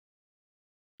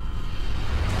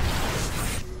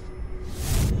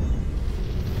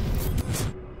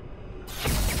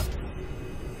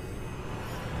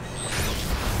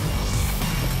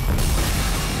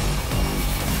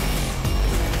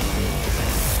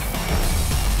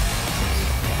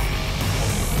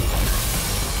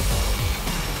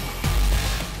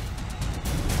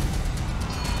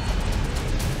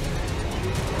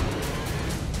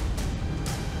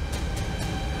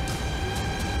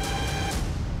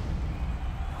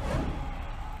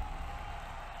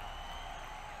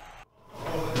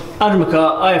Andrew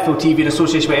McCART, IFL TV in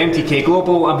association with MTK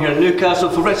Global. I'm here in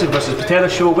Newcastle for Ritson vs Patera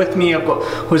show. With me I've got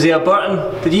HOSEA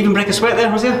BURTON. Did you even break a sweat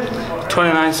there, HOSEA?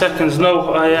 29 seconds,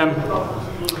 no.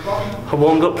 I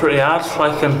warmed up pretty hard,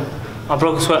 I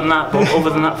broke a sweat in that, but other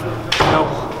than that, no.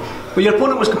 Well, your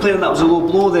opponent was complaining that was a low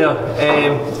blow there.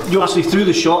 You actually threw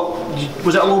the shot.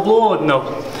 Was it a low blow? Or?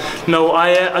 No,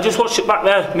 I just watched it back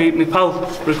there. My pal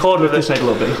recorded it. A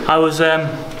little bit. I was,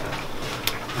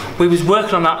 we was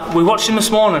working on that. We watched him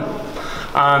this morning,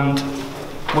 and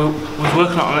we was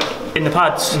working on it in the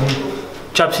pads.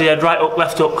 Jabs the head, right hook,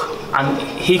 left hook, and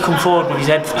he come forward with his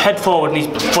head forward and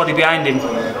his body behind him,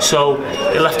 so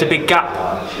it left a big gap.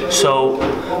 So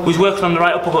we was working on the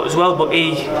right uppercut as well, but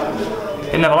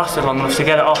it never lasted long enough to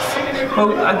get it off. Well,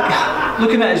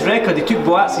 looking at his record, he took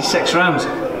Boazzi 6 rounds.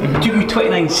 It took you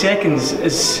 29 seconds.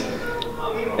 Is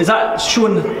that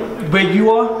showing where you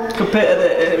are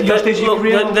compared to your stage of your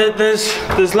career?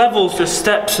 There's levels, there's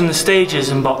steps and the stages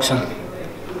in boxing.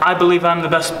 I believe I'm the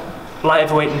best light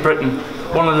heavyweight in Britain,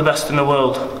 one of the best in the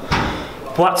world.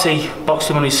 Boazzi boxed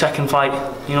him on his second fight,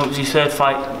 you know, it was his third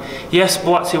fight. Yes,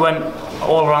 Boazzi went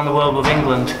all around the world with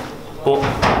England, but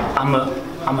I'm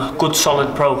a good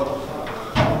solid pro.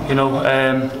 You know,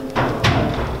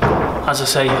 as I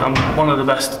say, I'm one of the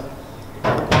best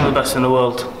in the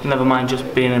world. Never mind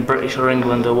just being in British or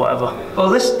England or whatever. Well,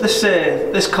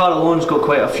 this card alone's got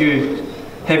quite a few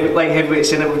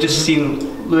heavyweights in it. We've just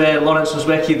seen Lawrence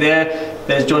Uzbeki there.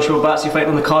 There's Joshua Boazzi fighting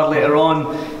on the card later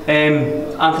on.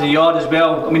 Anthony Yard as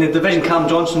well. I mean, the division, Cam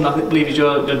Johnson, I believe is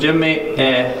your gym mate.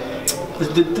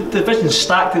 The division's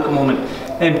stacked at the moment.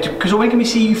 So when can we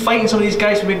see you fighting some of these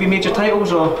guys for maybe major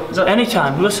titles, or is that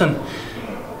anytime? Listen,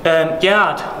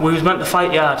 Yard, we was meant to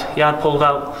fight Yard. Yard pulled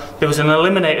out. There was an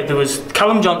eliminator. There was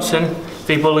Callum Johnson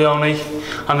v Bullioni,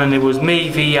 and then there was me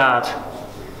v Yard.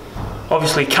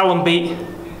 Obviously, Callum beat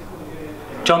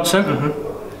Johnson.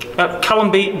 Callum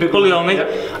beat Bullioni,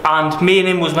 and me and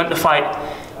him was meant to fight.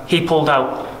 He pulled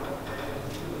out.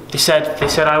 They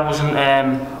said I wasn't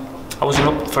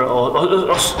up for it,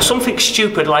 or something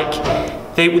stupid, like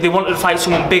they wanted to fight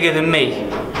someone bigger than me,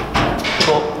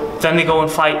 but then they go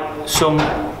and fight some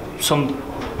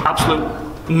absolute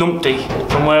numpty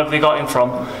from wherever they got him from,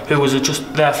 who was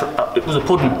just there for it was a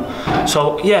pudding.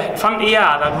 So yeah, if I'm the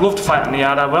Yard, I'd love to fight in the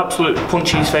Yard. I would absolutely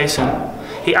punch his face in.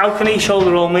 How can he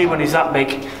shoulder roll me when he's that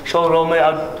big? Shoulder roll me,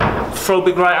 I'd throw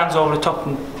big right hands over the top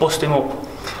and bust him up.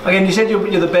 Again, you said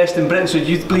you're the best in Britain, so do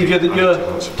you believe you're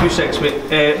 2'6",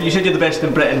 mate? You said you're the best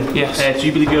in Britain. Yes. So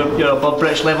you believe you're above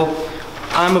British level?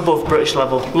 I'm above British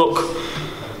level. Look,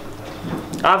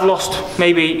 I've lost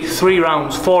maybe 4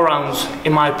 rounds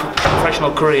in my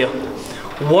professional career.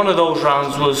 One of those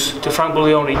rounds was to Frank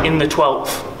Bullioni in the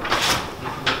 12th.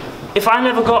 If I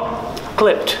never got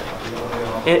clipped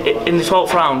in the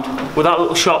 12th round with that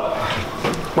little shot,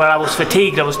 where I was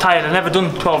fatigued, I was tired, I'd never done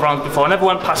 12 rounds before, I never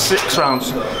went past 6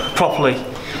 rounds properly.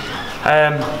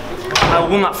 I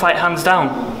won that fight hands down.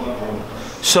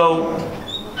 So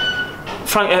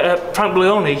Frank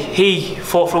Bullioni, he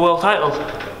fought for a world title.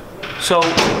 So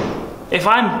if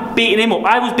I'm beating him up,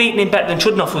 I was beating him better than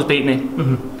Chudnoff was beating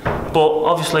him. But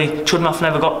obviously Chudnoff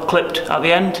never got clipped at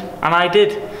the end, and I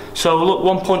did. So look,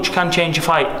 one punch can change a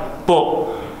fight, but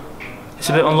it's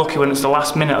a bit unlucky when it's the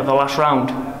last minute of the last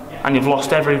round and you've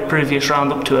lost every previous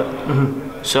round up to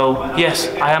it. So yes,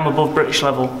 I am above British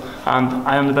level, and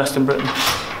I am the best in Britain.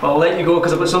 Well, I'll let you go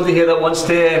because I've got somebody here that wants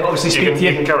to obviously speak to you.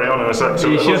 You can carry on in a sec.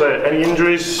 So, sure? Any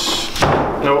injuries?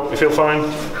 No, you feel fine?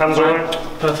 Hands all right?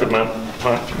 Perfect, man.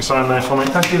 Right, you can sign there for me.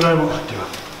 Thank you very much.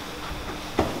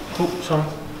 Oh, sorry.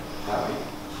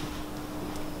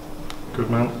 Good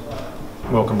man.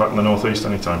 Welcome back to the North East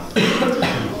anytime.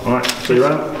 Alright, see you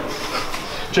around.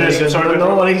 Cheers. Sorry.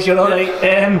 No worries, you're alright.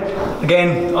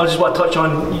 Again, I just want to touch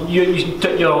on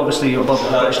you're obviously above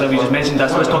British level. You just mentioned that.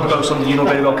 So let's talk about something you know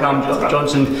very well. Cam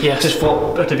Johnson just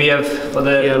fought Beterbiev for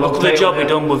the the job he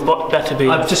done with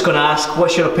Beterbiev. I'm just going to ask,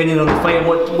 what's your opinion on the fight, and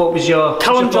what was your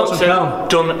Callum Johnson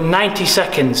done 90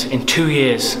 seconds in 2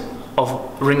 years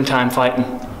of ring time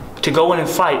fighting to go in and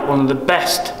fight one of the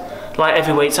best light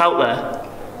heavyweights out there.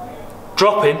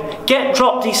 Drop him, get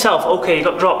dropped himself. Okay, he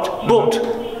got dropped,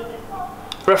 but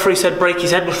referee said break,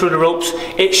 his head was through the ropes.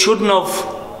 It shouldn't have.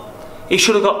 He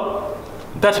should have got.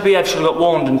 Beterbiev should have got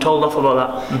warned and told off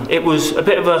about that. It was a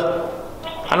bit of a.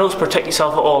 I know it's protect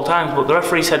yourself at all times, but the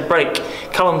referee said break.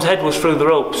 Callum's head was through the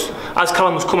ropes. As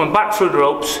Callum was coming back through the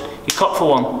ropes, he caught for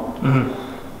one.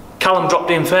 Callum dropped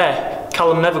in fair.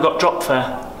 Callum never got dropped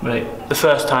fair. Right. The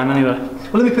first time, anyway.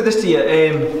 Well, let me put this to you.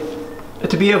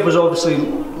 Beterbiev was obviously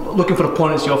looking for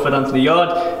opponents. He offered Anthony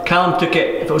Yard. Callum took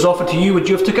it. If it was offered to you, would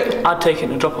you have took it? I'd take it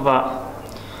in a drop of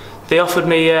that. They offered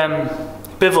me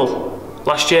Bivol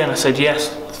last year, and I said yes,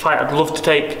 fight I'd love to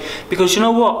take, because you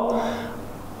know what?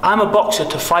 I'm a boxer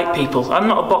to fight people. I'm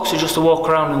not a boxer just to walk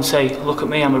around and say, look at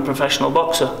me, I'm a professional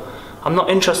boxer. I'm not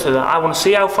interested in that. I want to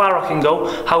see how far I can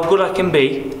go, how good I can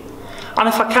be. And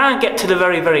if I can't get to the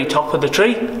very, very top of the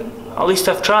tree, at least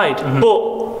I've tried. But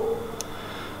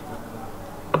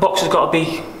a boxer's got to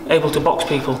be able to box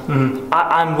people.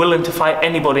 I'm willing to fight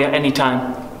anybody at any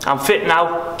time. I'm fit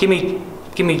now. Give me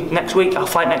next week, I'll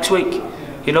fight next week.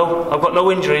 You know, I've got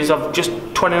no injuries, I've just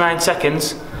 29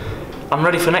 seconds. I'm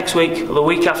ready for next week, or the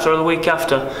week after, or the week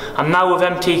after. And now with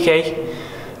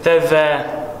MTK, they've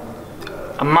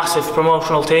a massive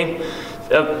promotional team,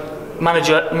 a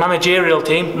managerial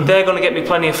team. They're going to get me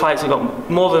plenty of fights. I've got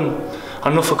more than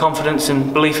enough of confidence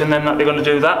and belief in them that they're going to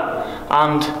do that.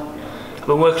 And I've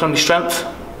been working on my strength,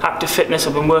 active fitness,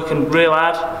 I've been working real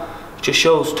hard. It just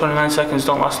shows 29 seconds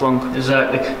don't last long.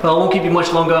 Exactly. Well, I won't keep you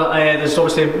much longer. There's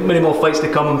obviously many more fights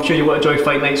to come. I'm sure you will enjoy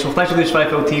Fight Night. So thanks for doing Fight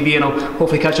TV, and I'll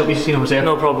hopefully catch up with you soon, Jose.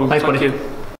 No problem. Thanks, Thank buddy.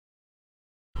 you.